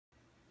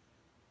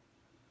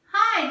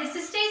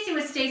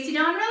Stacy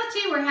Dawn Realty.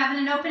 We're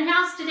having an open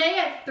house today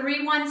at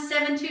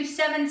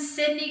 31727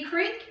 Sydney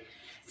Creek.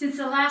 Since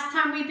the last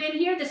time we've been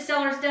here, the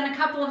seller's done a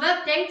couple of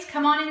updates.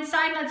 Come on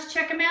inside, let's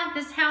check them out.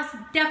 This house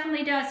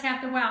definitely does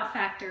have the wow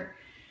factor.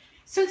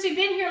 Since we've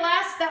been here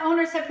last, the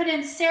owners have put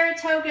in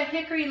Saratoga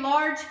hickory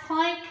large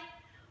plank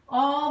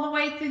all the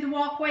way through the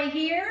walkway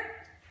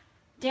here,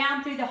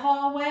 down through the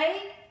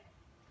hallway,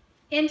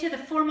 into the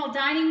formal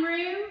dining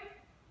room.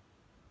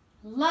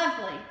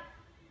 Lovely.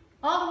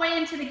 All the way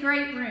into the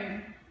great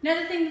room.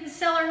 Another thing that the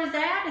seller has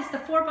added is the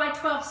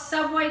 4x12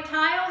 subway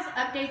tiles,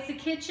 updates the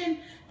kitchen,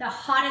 the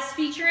hottest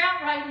feature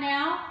out right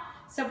now.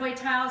 Subway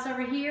tiles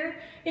over here.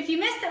 If you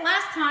missed it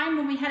last time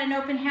when we had an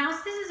open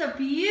house, this is a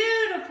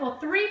beautiful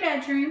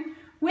 3-bedroom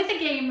with a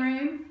game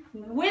room,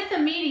 with a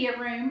media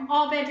room,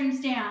 all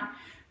bedrooms down.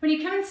 When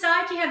you come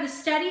inside, you have the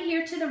study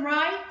here to the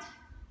right.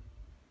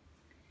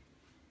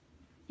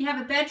 You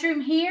have a bedroom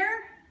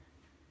here,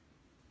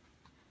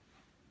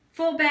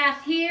 full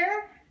bath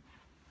here.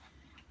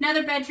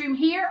 Another bedroom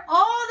here.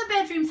 All the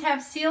bedrooms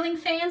have ceiling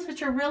fans,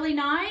 which are really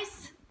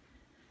nice.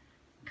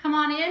 Come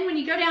on in. When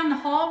you go down the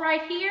hall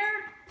right here,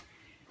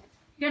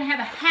 you're going to have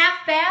a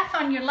half bath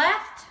on your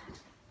left,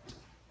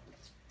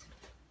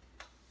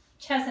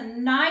 which has a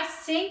nice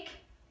sink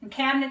and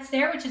cabinets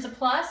there, which is a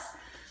plus.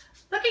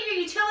 Look at your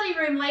utility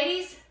room,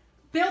 ladies.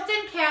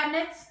 Built-in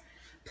cabinets,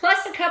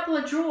 plus a couple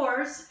of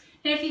drawers.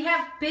 And if you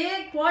have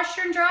big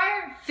washer and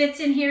dryer, it fits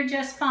in here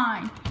just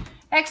fine.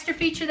 Extra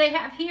feature they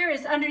have here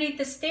is underneath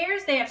the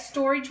stairs, they have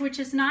storage, which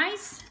is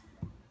nice.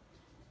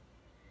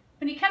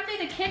 When you come through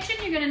the kitchen,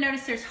 you're going to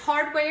notice there's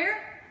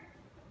hardware,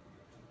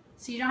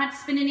 so you don't have to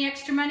spend any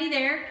extra money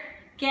there.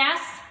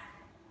 Gas,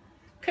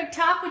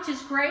 cooktop, which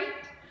is great,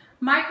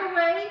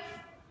 microwave,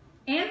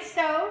 and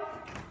stove.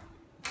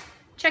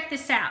 Check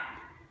this out.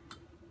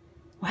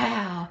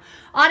 Wow,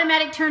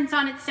 automatic turns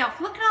on itself.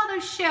 Look at all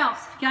those shelves.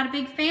 If you got a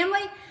big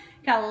family,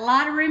 got a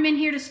lot of room in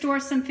here to store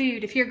some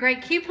food. If you're a great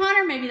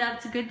couponer, maybe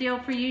that's a good deal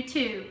for you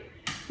too.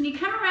 When you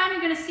come around,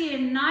 you're going to see a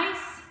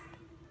nice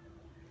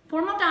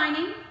formal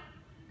dining,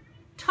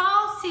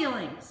 tall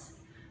ceilings,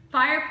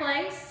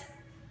 fireplace.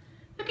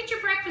 Look at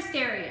your breakfast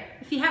area.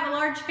 If you have a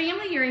large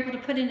family, you're able to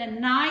put in a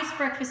nice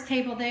breakfast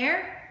table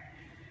there.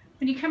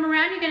 When you come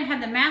around, you're going to have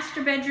the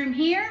master bedroom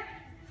here,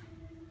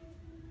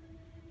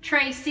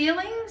 tray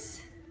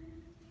ceilings.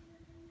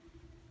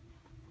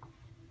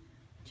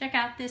 Check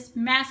out this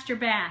master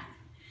bath.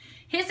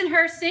 His and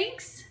her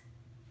sinks,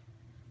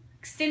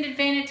 extended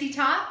vanity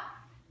top,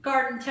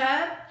 garden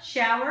tub,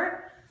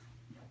 shower,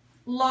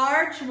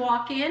 large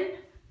walk-in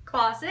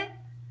closet.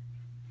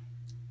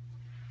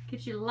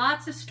 Gives you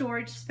lots of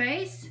storage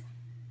space.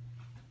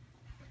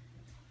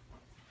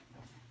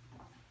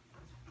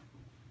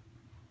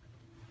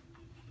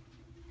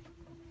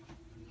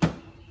 Give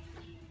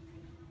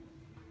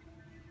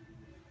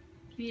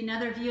you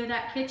another view of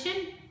that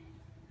kitchen.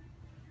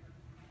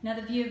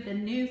 Another view of the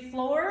new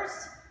floors.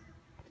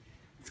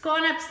 Let's go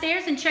on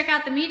upstairs and check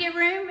out the media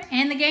room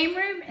and the game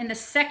room and the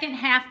second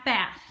half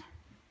bath.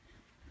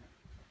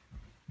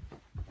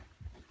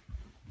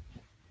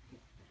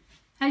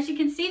 As you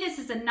can see, this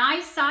is a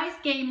nice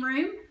sized game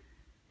room.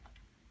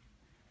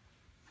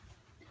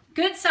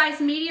 Good sized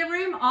media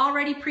room,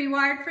 already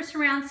pre-wired for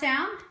surround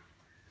sound.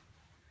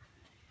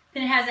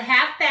 Then it has a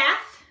half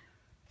bath,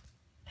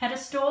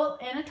 pedestal,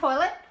 and a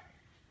toilet.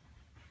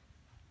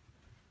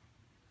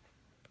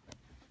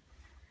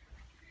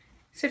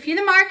 So if you're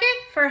in the market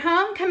for a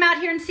home, come out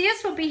here and see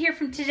us. We'll be here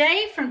from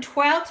today from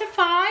 12 to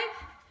 5.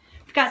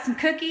 We've got some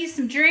cookies,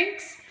 some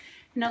drinks,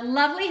 and a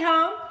lovely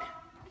home.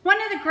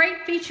 One of the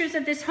great features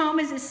of this home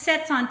is it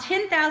sets on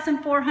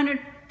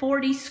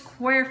 10,440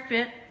 square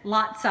foot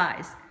lot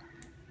size.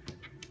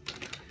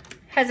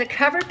 Has a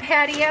covered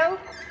patio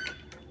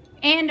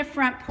and a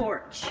front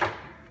porch.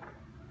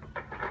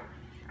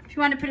 If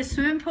you want to put a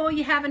swimming pool,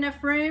 you have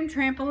enough room,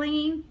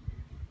 trampoline.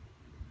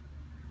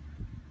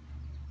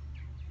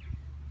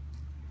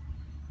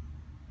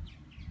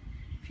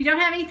 If you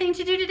don't have anything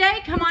to do today,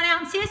 come on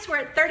out and see us. We're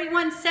at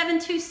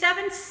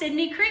 31727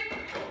 Sydney Creek,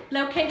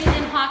 located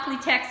in Hockley,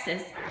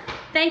 Texas.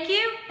 Thank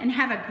you and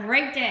have a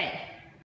great day.